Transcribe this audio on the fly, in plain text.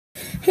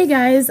Hey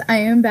guys, I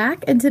am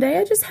back, and today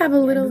I just have a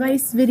little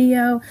advice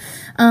video.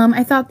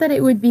 I thought that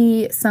it would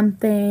be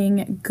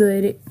something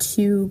good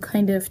to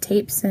kind of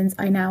tape since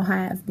I now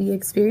have the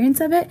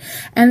experience of it,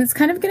 and it's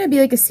kind of going to be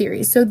like a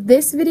series. So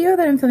this video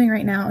that I'm filming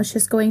right now is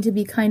just going to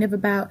be kind of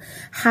about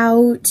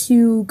how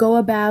to go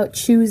about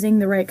choosing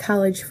the right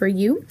college for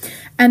you,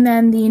 and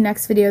then the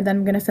next video that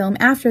I'm going to film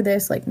after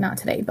this, like not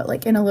today, but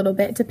like in a little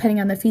bit,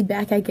 depending on the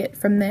feedback I get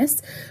from this,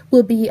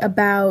 will be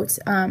about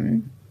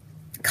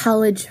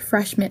college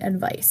freshman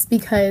advice,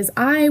 because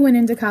I went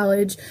into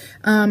college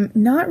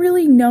not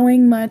really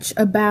knowing much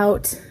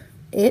about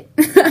it.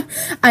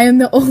 I am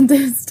the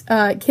oldest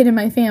kid in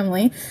my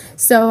family,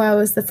 so I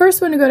was the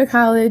first one to go to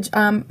college.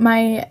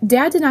 My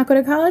dad did not go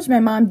to college,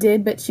 my mom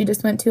did, but she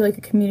just went to like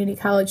a community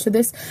college. So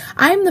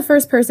I'm the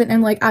first person,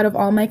 and like out of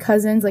all my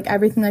cousins, like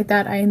everything like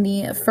that, I am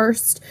the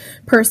first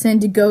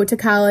person to go to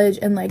college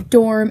and like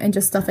dorm and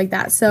just stuff like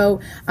that. So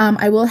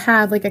I will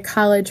have like a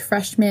college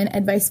freshman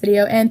advice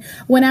video, and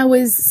when I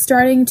was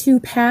starting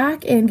to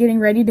pack and getting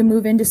ready to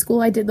move into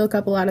school, I did look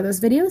up a lot of those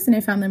videos and I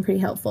found them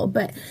pretty helpful,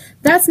 but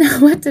that's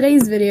not what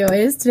today's video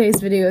is. Today's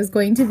video is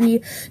going to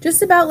be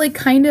just about like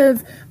kind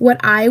of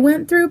what I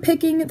went through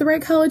picking the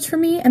right college for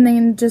me, and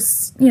then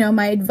just, you know,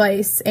 my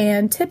advice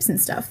and tips and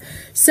stuff.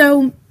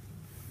 So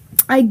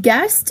I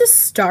guess to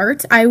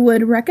start, I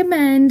would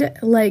recommend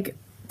like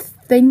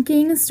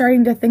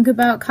starting to think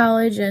about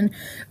college and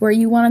where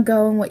you want to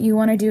go and what you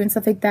want to do and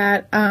stuff like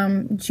that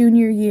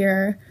junior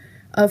year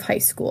of high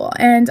school.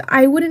 And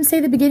I wouldn't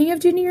say the beginning of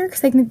junior year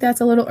because I think that's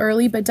a little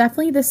early, but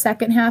definitely the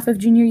second half of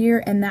junior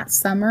year and that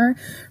summer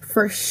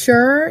for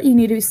sure you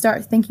need to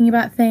start thinking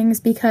about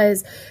things,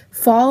 because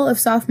fall of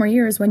sophomore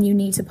year is when you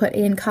need to put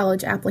in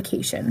college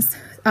applications.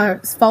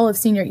 Fall of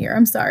senior year,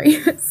 I'm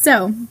sorry.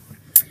 So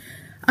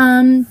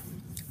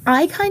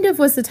I kind of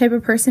was the type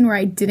of person where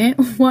I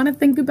didn't want to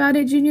think about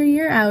it junior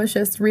year. I was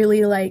just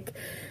really like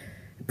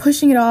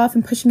pushing it off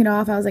and pushing it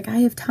off. I was like, I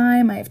have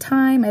time.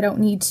 I don't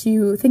need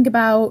to think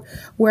about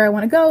where I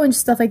want to go and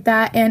stuff like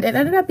that. And it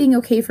ended up being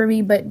okay for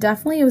me, but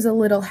definitely it was a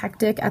little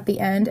hectic at the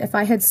end. If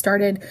I had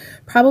started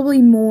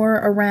probably more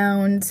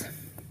around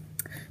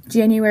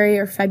January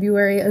or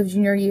February of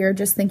junior year,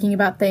 just thinking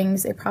about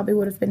things, it probably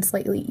would have been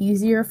slightly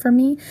easier for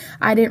me.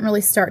 I didn't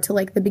really start till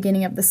like the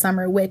beginning of the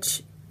summer,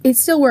 which it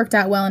still worked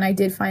out well, and I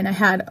did find I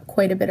had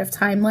quite a bit of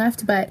time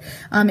left, but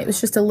it was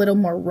just a little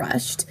more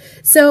rushed.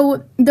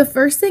 So the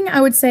first thing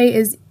I would say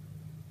is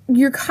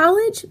your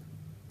college,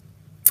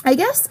 I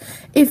guess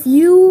if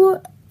you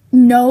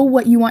know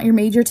what you want your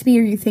major to be,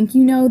 or you think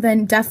you know,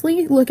 then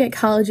definitely look at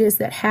colleges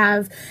that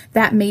have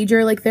that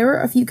major. Like there were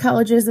a few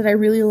colleges that I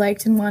really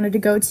liked and wanted to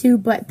go to,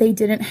 but they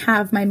didn't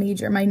have my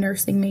major, my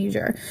nursing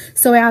major.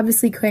 So I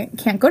obviously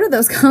can't go to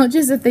those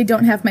colleges if they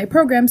don't have my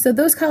program. So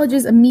those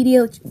colleges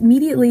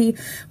immediately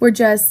were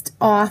just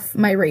off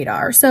my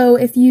radar. So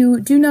if you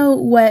do know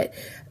what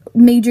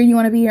major you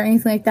want to be or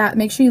anything like that,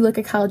 make sure you look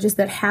at colleges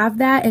that have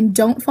that, and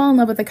don't fall in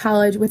love with a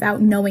college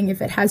without knowing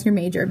if it has your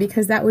major,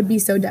 because that would be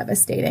so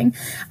devastating.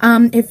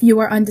 If you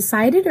are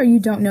undecided or you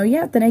don't know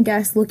yet, then I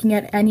guess looking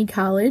at any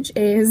college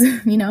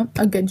is, you know,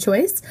 a good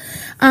choice.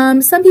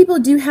 Some people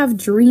do have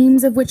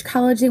dreams of which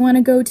college they want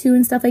to go to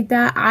and stuff like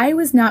that. I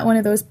was not one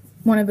of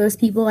those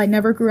people. I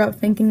never grew up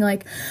thinking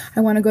like I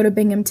want to go to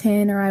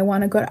Binghamton, or I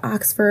want to go to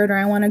Oxford, or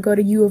I want to go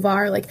to U of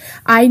R. Like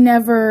I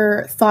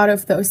never thought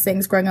of those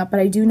things growing up, but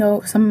I do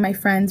know some of my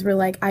friends were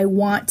like, I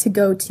want to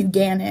go to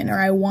Gannon, or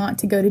I want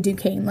to go to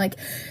Duquesne. Like,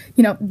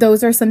 you know,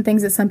 those are some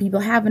things that some people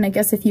have, and I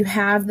guess if you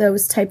have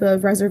those type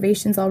of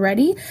reservations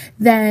already,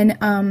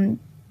 then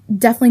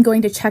definitely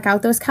going to check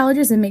out those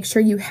colleges and make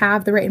sure you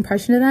have the right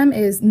impression of them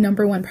is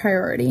number one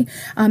priority,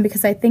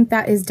 because I think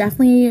that is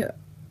definitely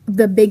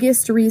the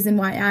biggest reason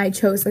why I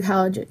chose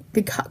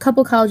the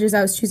couple colleges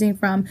I was choosing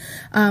from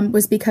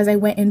was because I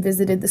went and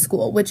visited the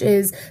school, which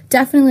is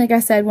definitely, like I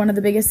said, one of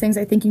the biggest things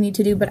I think you need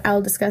to do, but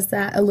I'll discuss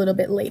that a little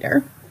bit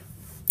later.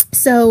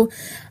 So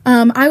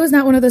I was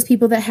not one of those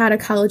people that had a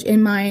college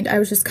in mind. I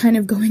was just kind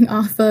of going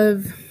off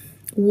of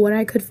what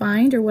I could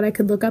find or what I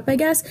could look up, I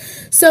guess.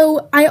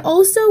 So I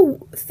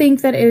also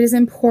think that it is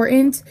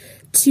important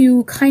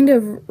to kind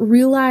of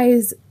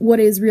realize what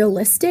is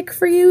realistic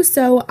for you.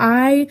 So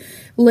I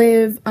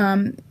live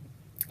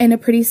in a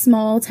pretty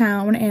small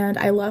town, and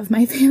I love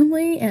my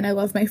family and I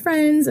love my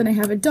friends, and I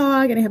have a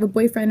dog and I have a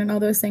boyfriend and all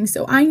those things.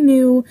 So I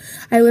knew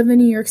I live in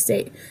New York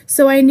State.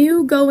 So I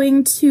knew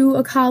going to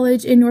a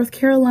college in North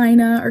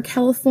Carolina or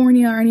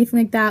California or anything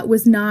like that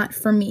was not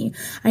for me.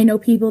 I know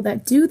people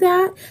that do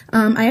that.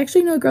 I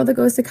actually know a girl that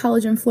goes to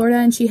college in Florida,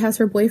 and she has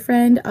her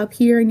boyfriend up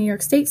here in New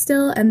York State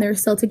still, and they're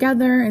still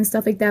together and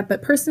stuff like that.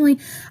 But personally,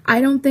 I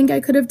don't think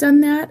I could have done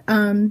that.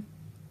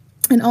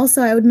 And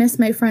also I would miss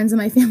my friends and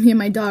my family and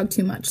my dog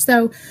too much.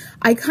 So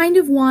I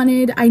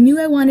knew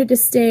I wanted to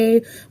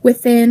stay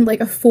within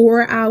like a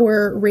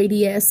 4-hour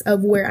radius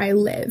of where I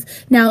live.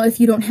 Now, if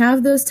you don't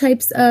have those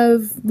types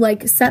of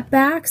like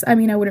setbacks, I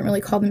mean, I wouldn't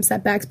really call them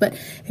setbacks, but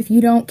if you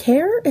don't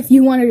care, if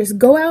you want to just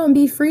go out and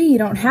be free, you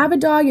don't have a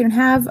dog, you don't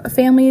have a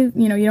family,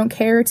 you know, you don't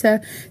care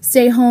to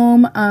stay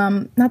home.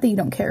 Not that you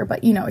don't care,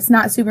 but you know, it's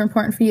not super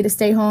important for you to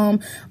stay home,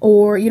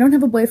 or you don't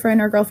have a boyfriend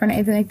or girlfriend or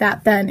anything like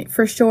that, then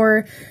for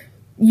sure,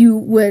 you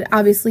would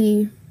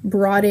obviously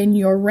broaden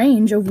your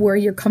range of where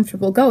you're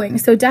comfortable going.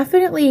 So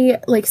definitely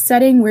like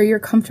setting where you're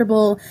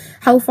comfortable,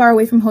 how far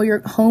away from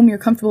home you're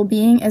comfortable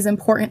being is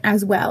important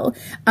as well.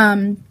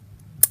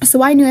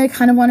 So I knew I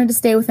kind of wanted to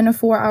stay within a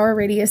 4-hour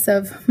radius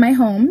of my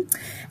home.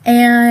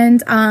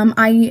 And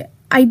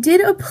I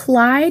did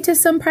apply to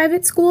some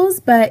private schools,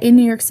 but in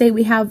New York State,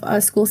 we have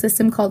a school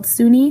system called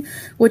SUNY,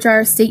 which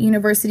are state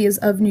universities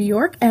of New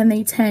York, and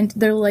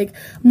they're like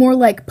more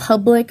like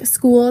public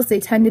schools. They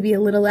tend to be a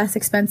little less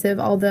expensive,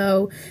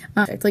 although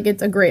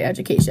it's a great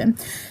education.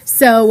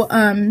 So,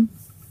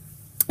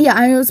 yeah,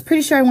 I was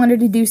pretty sure I wanted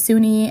to do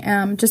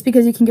SUNY, just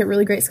because you can get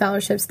really great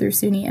scholarships through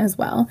SUNY as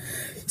well.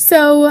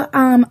 So,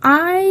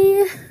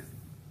 I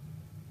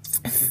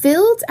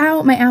filled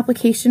out my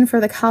application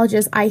for the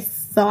colleges I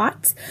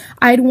thought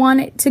I'd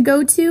want it to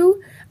go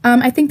to.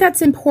 I think that's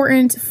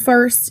important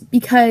first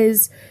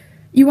because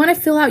you want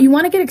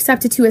to get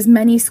accepted to as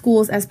many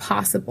schools as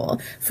possible.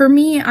 For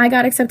me, I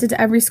got accepted to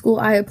every school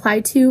I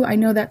applied to. I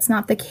know that's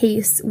not the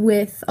case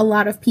with a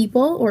lot of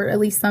people, or at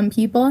least some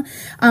people,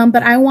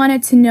 but I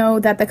wanted to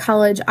know that the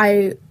college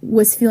I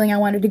was feeling I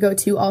wanted to go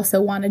to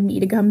also wanted me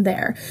to come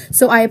there.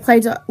 So I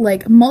applied to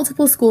like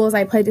multiple schools. I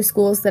applied to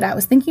schools that I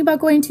was thinking about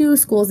going to,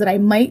 schools that I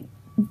might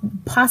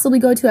possibly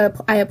go to.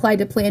 I applied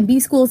to Plan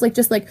B schools, like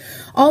just like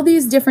all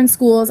these different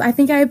schools. I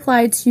think I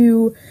applied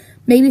to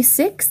maybe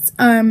 6.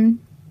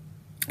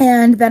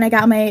 And then I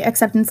got my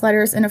acceptance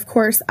letters, and of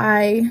course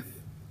I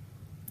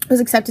was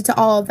accepted to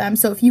all of them.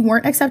 So if you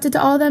weren't accepted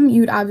to all of them,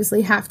 you'd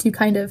obviously have to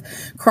kind of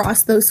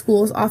cross those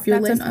schools off your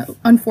list.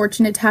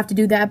 Unfortunate to have to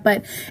do that,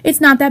 but it's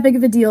not that big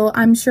of a deal.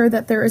 I'm sure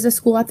that there is a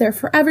school out there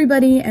for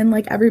everybody, and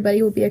like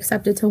everybody will be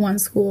accepted to one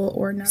school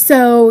or not.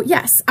 So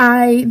yes,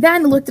 I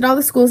then looked at all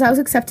the schools I was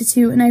accepted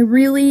to, and I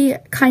really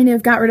kind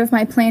of got rid of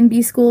my Plan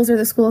B schools, or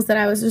the schools that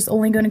I was just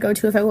only going to go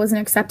to if I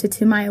wasn't accepted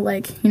to my,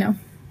 like, you know,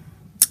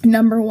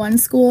 number 1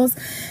 schools.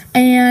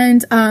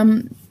 And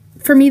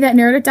for me, that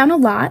narrowed it down a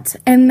lot.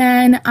 And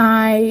then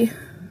I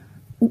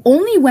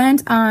only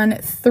went on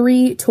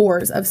 3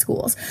 tours of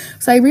schools.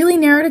 So I really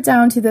narrowed it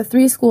down to the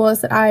 3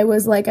 schools that I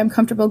was like, I'm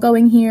comfortable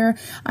going here,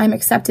 I'm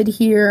accepted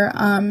here.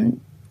 And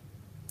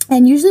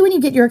usually when you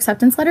get your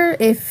acceptance letter,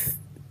 if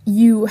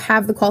you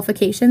have the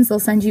qualifications, they'll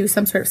send you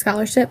some sort of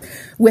scholarship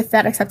with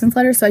that acceptance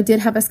letter. So I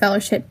did have a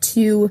scholarship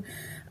to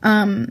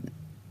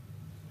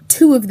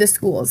 2 of the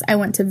schools I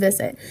went to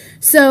visit.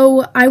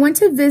 So I went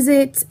to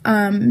visit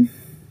 2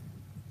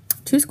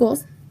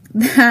 schools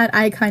that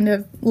I kind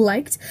of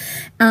liked,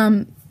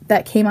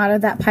 that came out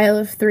of that pile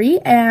of 3,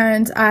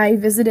 and I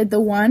visited the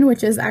one,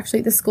 which is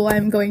actually the school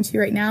I'm going to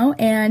right now,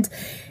 and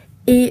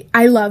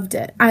I loved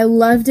it. I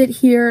loved it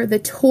here. The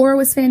tour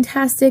was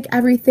fantastic.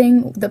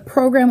 Everything, the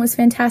program was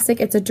fantastic.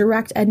 It's a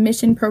direct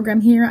admission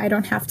program here. I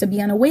don't have to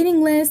be on a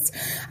waiting list.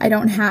 I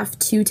don't have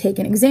to take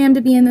an exam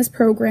to be in this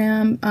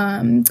program.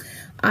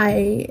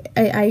 I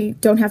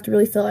don't have to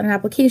really fill out an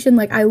application.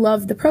 Like, I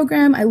loved the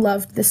program. I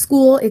loved the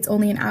school. It's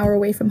only an hour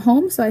away from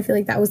home, so I feel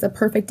like that was the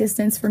perfect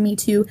distance for me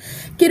to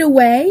get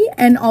away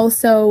and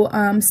also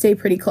stay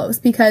pretty close,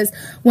 because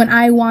when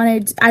I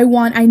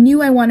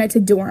knew I wanted to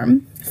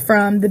dorm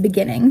from the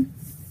beginning.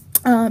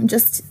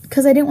 Just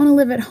because I didn't want to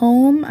live at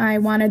home. I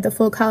wanted the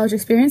full college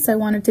experience. I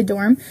wanted to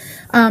dorm.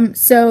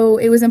 So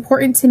it was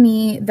important to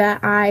me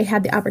that I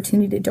had the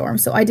opportunity to dorm.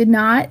 So I did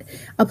not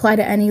apply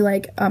to any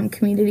like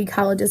community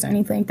colleges or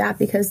anything like that,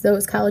 because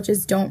those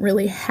colleges don't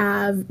really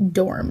have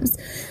dorms.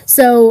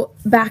 So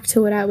back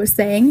to what I was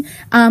saying,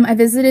 I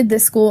visited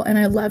this school and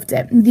I loved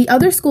it. The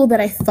other school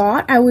that I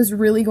thought I was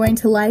really going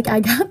to like, I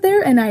got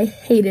there and I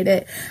hated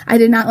it. I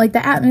did not like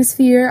the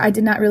atmosphere. I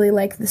did not really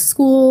like the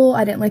school.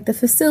 I didn't like the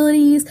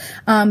facilities.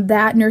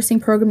 That nursing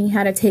program, you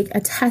had to take a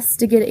test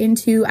to get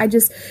into. I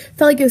just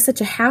felt like it was such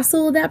a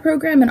hassle, that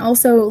program, and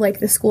also like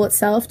the school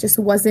itself just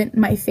wasn't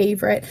my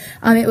favorite.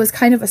 It was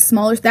kind of a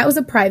smaller, that was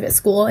a private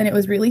school, and it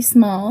was really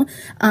small,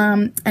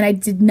 and I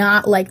did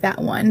not like that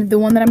one. The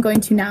one that I'm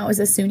going to now is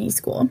a SUNY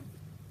school.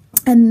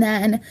 And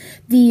then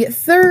the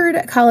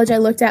third college I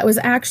looked at was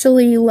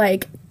actually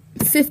like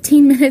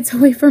 15 minutes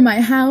away from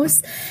my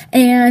house,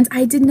 and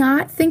I did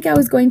not think I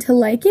was going to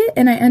like it,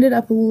 and I ended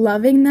up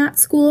loving that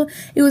school.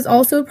 It was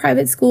also a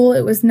private school.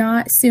 It was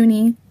not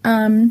SUNY,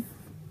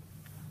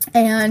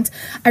 and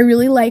I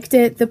really liked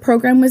it. The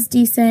program was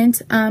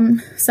decent,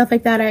 stuff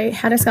like that. I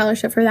had a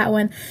scholarship for that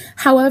one.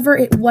 However,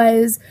 it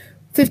was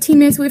 15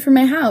 minutes away from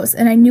my house,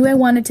 and I knew I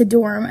wanted to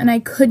dorm, and I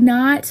could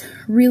not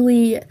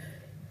really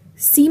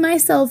see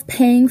myself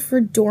paying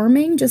for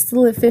dorming just to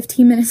live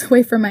 15 minutes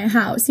away from my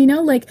house, you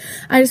know? Like,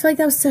 I just feel like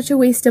that was such a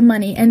waste of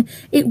money. And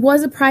it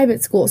was a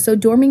private school, so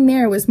dorming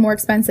there was more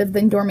expensive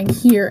than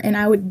dorming here, and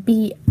I would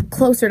be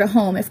closer to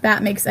home, if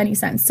that makes any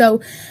sense.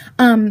 So,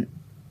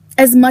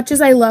 as much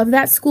as I love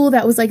that school,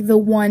 that was like the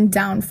one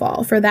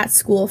downfall for that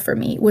school for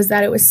me, was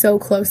that it was so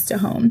close to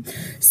home.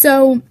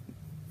 So,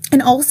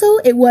 and also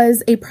it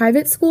was a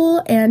private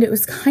school, and it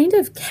was kind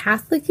of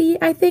Catholic-y,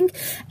 I think.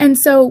 And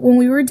so when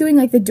we were doing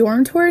like the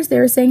dorm tours, they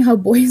were saying how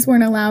boys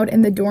weren't allowed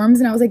in the dorms.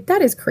 And I was like,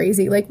 that is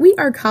crazy. Like, we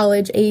are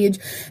college age.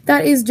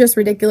 That is just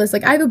ridiculous.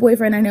 Like, I have a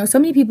boyfriend. I know so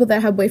many people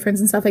that have boyfriends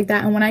and stuff like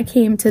that. And when I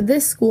came to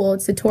this school,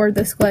 to tour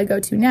the school I go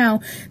to now,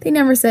 they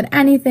never said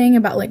anything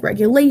about like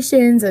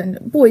regulations and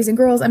boys and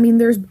girls. I mean,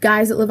 there's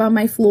guys that live on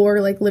my floor,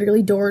 like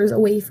literally doors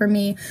away from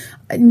me.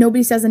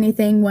 Nobody says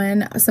anything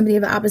when somebody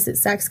of the opposite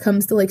sex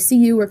comes to like see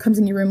you or comes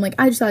in your room. Like,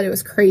 I just thought it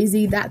was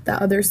crazy that the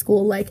other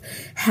school like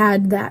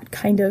had that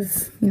kind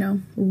of, you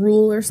know,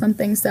 rule or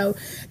something. So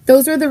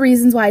those were the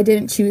reasons why I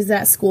didn't choose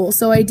that school.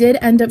 So I did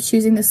end up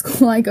choosing the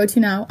school I go to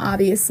now,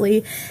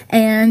 obviously,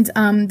 and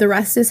the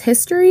rest is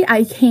history. It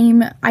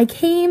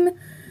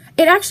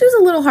actually was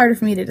a little harder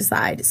for me to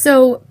decide.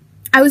 So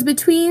I was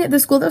between the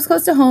school that was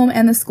close to home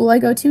and the school I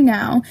go to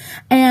now,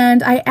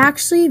 and I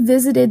actually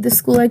visited the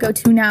school I go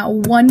to now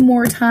one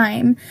more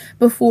time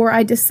before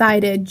I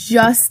decided,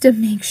 just to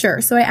make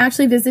sure. So I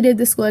actually visited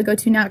the school I go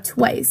to now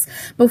twice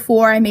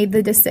before I made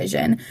the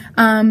decision,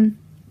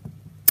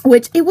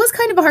 which it was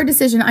kind of a hard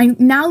decision.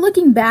 Now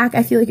looking back,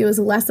 I feel like it was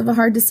less of a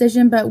hard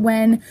decision, but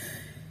when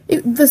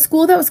the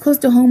school that was close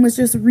to home was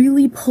just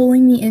really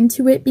pulling me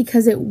into it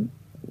because it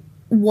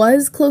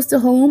was close to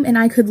home and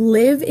I could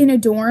live in a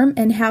dorm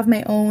and have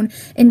my own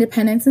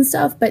independence and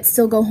stuff, but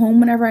still go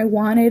home whenever I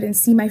wanted and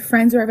see my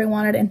friends wherever I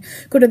wanted and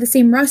go to the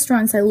same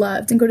restaurants I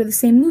loved and go to the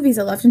same movies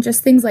I loved and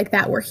just things like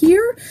that. Where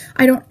here,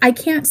 I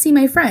can't see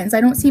my friends.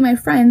 I don't see my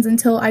friends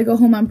until I go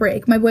home on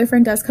break. My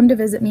boyfriend does come to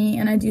visit me,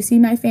 and I do see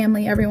my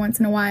family every once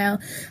in a while,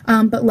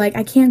 but like,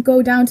 I can't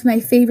go down to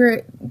my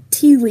favorite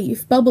tea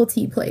leaf bubble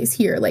tea place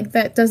here. Like,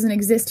 that doesn't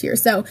exist here.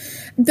 So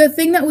the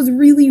thing that was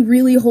really,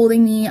 really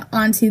holding me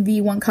onto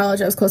the one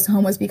college I was close to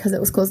home was because it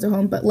was close to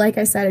home. But like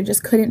I said, I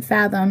just couldn't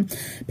fathom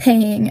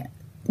paying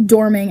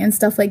dorming and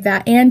stuff like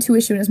that, and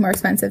tuition was more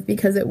expensive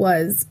because it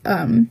was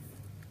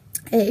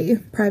a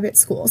private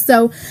school.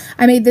 So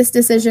I made this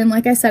decision.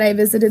 Like I said, I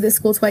visited this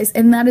school twice,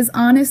 and that is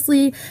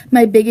honestly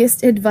my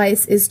biggest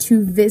advice, is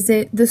to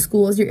visit the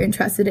schools you're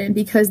interested in,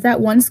 because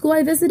that one school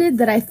I visited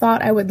that I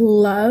thought I would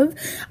love,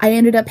 I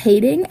ended up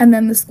hating, and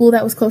then the school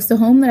that was close to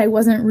home that I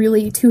wasn't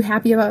really too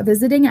happy about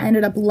visiting, I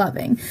ended up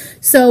loving.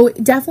 So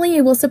definitely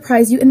it will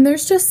surprise you, and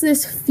there's just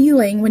this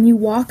feeling when you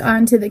walk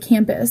onto the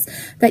campus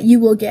that you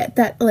will get,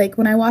 that like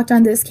when I walked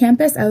on this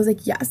campus, I was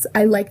like, yes,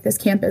 I like this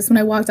campus. When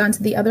I walked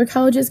onto the other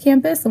college's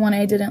campus, the one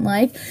I didn't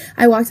like,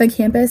 I walked on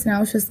campus and I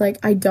was just like,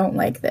 I don't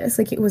like this.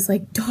 Like, it was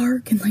like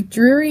dark and like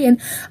dreary,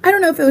 and I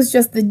don't know if it was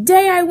just the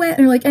day I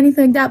went or like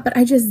anything like that, but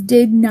I just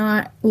did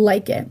not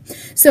like it.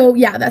 So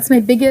yeah, that's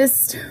my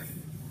biggest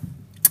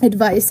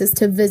advice, is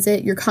to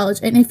visit your college.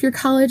 And if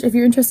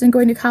you're interested in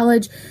going to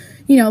college,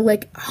 you know,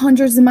 like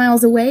hundreds of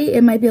miles away,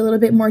 it might be a little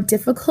bit more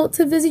difficult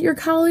to visit your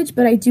college,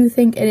 but I do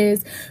think it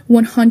is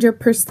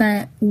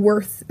 100%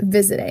 worth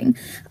visiting.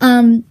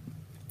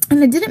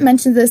 And I didn't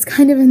mention this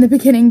kind of in the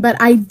beginning,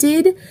 but I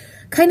did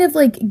kind of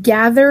like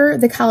gather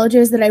the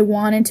colleges that I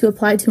wanted to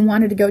apply to and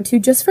wanted to go to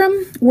just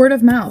from word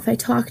of mouth. I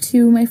talked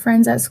to my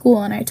friends at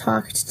school, and I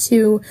talked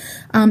to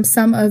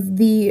some of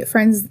the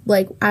friends,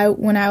 like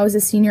when I was a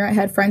senior, I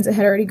had friends that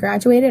had already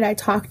graduated. I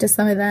talked to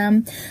some of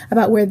them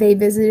about where they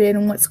visited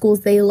and what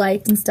schools they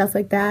liked and stuff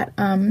like that.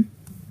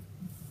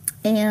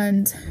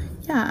 And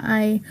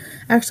yeah,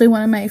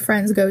 one of my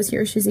friends goes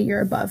here. She's a year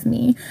above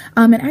me.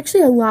 And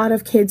actually a lot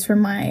of kids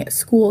from my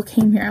school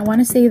came here. I want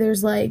to say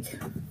there's like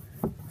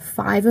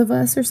 5 of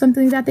us or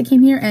something like that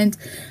came here. And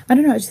I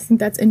don't know, I just think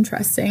that's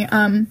interesting.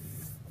 I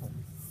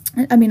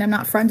mean, I'm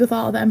not friends with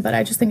all of them, but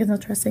I just think it's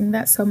interesting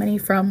that so many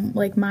from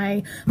like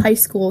my high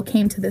school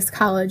came to this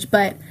college.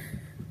 But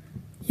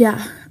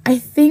yeah, I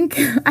think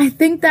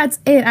that's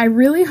it. I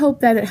really hope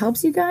that it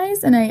helps you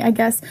guys. And I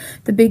guess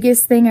the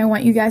biggest thing I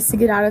want you guys to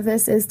get out of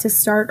this is to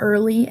start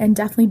early and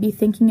definitely be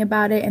thinking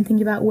about it and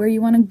thinking about where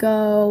you want to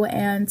go,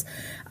 and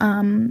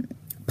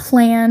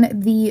plan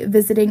the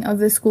visiting of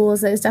the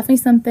schools. That is definitely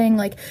something,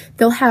 like,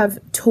 they'll have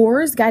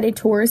tours, guided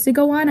tours to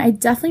go on. I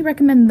definitely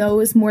recommend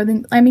those more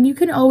than, I mean, you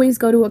can always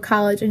go to a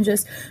college and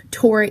just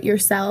tour it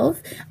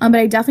yourself, but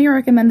I definitely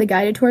recommend the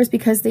guided tours,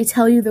 because they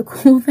tell you the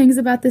cool things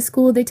about the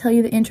school, they tell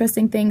you the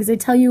interesting things, they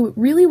tell you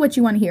really what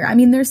you want to hear. I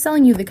mean, they're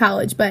selling you the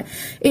college, but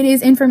it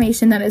is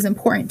information that is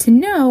important to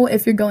know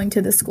if you're going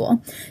to the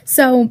school.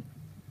 So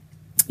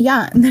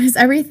yeah, that is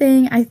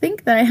everything I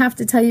think that I have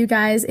to tell you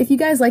guys. If you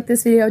guys like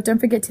this video, don't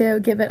forget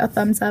to give it a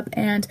thumbs up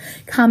and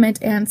comment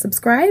and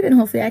subscribe, and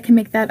hopefully I can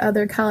make that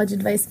other college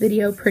advice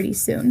video pretty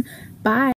soon. Bye!